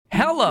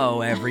Hello,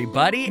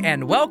 everybody,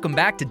 and welcome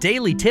back to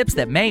Daily Tips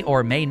that may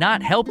or may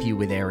not help you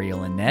with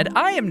Ariel and Ned.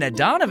 I am Ned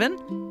Donovan.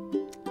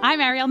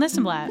 I'm Ariel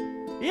Nissenblatt.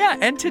 Yeah,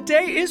 and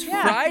today is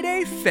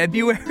Friday,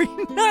 February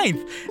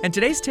 9th. And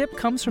today's tip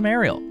comes from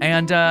Ariel.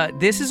 And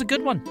this is a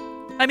good one.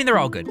 I mean, they're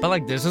all good,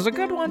 but this is a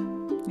good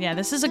one. Yeah,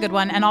 this is a good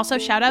one. And also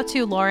shout out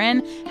to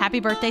Lauren. Happy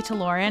birthday to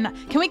Lauren.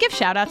 Can we give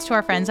shout outs to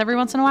our friends every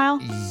once in a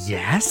while?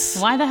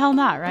 Yes. Why the hell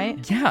not, right?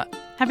 Yeah.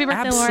 Happy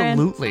birthday, Lauren.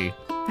 Absolutely.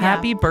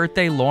 Happy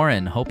birthday,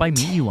 Lauren. Hope I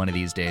meet you one of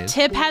these days.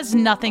 Tip has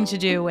nothing to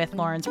do with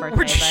Lauren's birthday.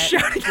 We're just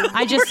shouting out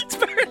Lauren's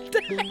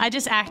birthday. I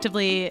just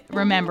actively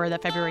remember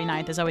that February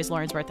 9th is always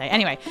Lauren's birthday.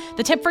 Anyway,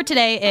 the tip for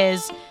today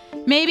is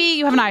maybe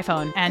you have an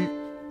iPhone and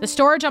the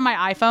storage on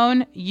my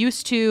iPhone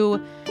used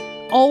to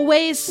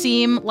always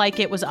seem like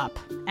it was up.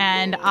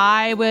 And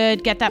I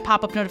would get that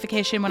pop-up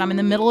notification when I'm in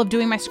the middle of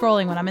doing my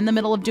scrolling, when I'm in the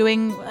middle of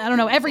doing,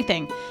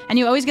 everything. And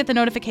you always get the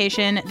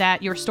notification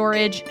that your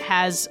storage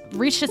has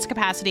reached its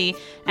capacity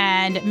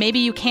and maybe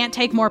you can't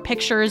take more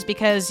pictures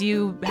because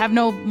you have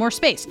no more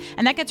space.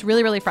 And that gets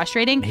really, really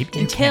frustrating. Maybe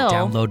you can't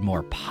download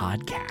more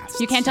podcasts.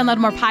 You can't download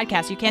more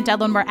podcasts. You can't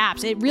download more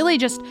apps. It really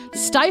just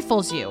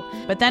stifles you.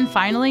 But then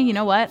finally, you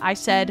know what? I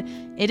said,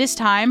 it is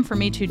time for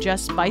me to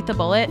just bite the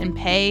bullet and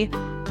pay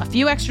a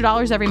few extra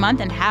dollars every month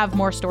and have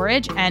more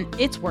storage, and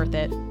it's worth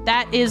it.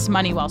 That is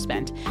money well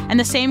spent. And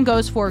the same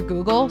goes for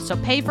Google. So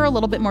pay for a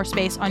little bit more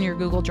space on your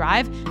Google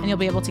Drive, and you'll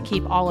be able to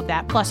keep all of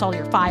that, plus all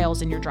your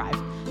files in your drive.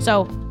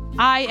 So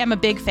I am a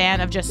big fan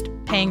of just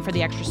paying for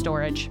the extra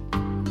storage.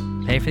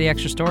 Pay for the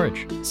extra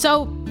storage.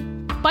 So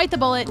bite the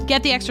bullet,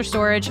 get the extra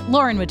storage.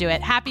 Lauren would do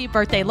it. Happy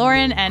birthday,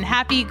 Lauren, and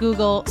happy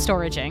Google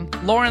storaging.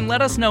 Lauren,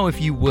 let us know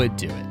if you would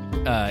do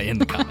it in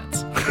the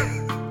comments.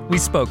 We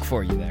spoke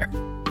for you there.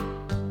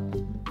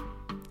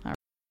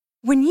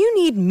 When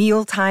you need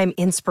mealtime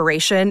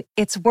inspiration,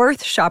 it's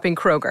worth shopping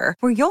Kroger,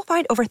 where you'll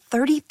find over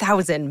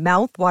 30,000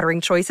 mouth-watering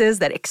choices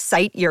that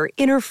excite your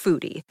inner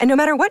foodie. And no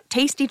matter what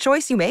tasty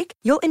choice you make,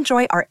 you'll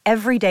enjoy our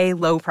everyday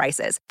low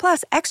prices,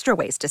 plus extra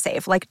ways to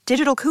save, like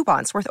digital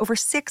coupons worth over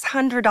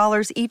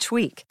 $600 each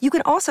week. You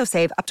can also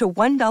save up to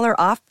 $1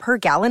 off per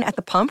gallon at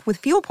the pump with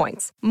fuel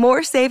points.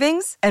 More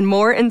savings and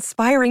more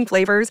inspiring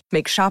flavors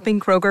make shopping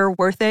Kroger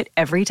worth it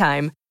every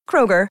time.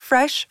 Kroger,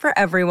 fresh for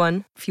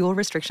everyone. Fuel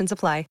restrictions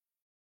apply.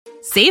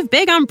 Save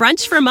big on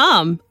brunch for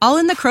mom, all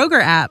in the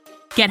Kroger app.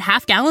 Get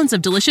half gallons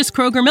of delicious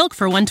Kroger milk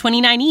for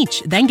 $1.29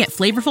 each. Then get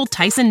flavorful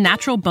Tyson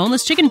natural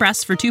boneless chicken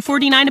breasts for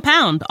 $2.49 a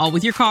pound, all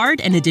with your card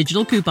and a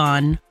digital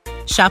coupon.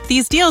 Shop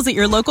these deals at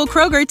your local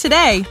Kroger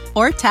today,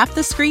 or tap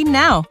the screen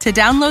now to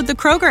download the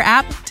Kroger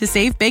app to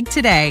save big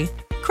today.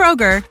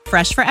 Kroger,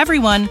 fresh for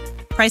everyone.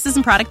 Prices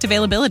and product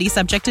availability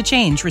subject to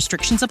change.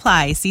 Restrictions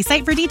apply. See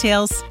site for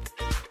details.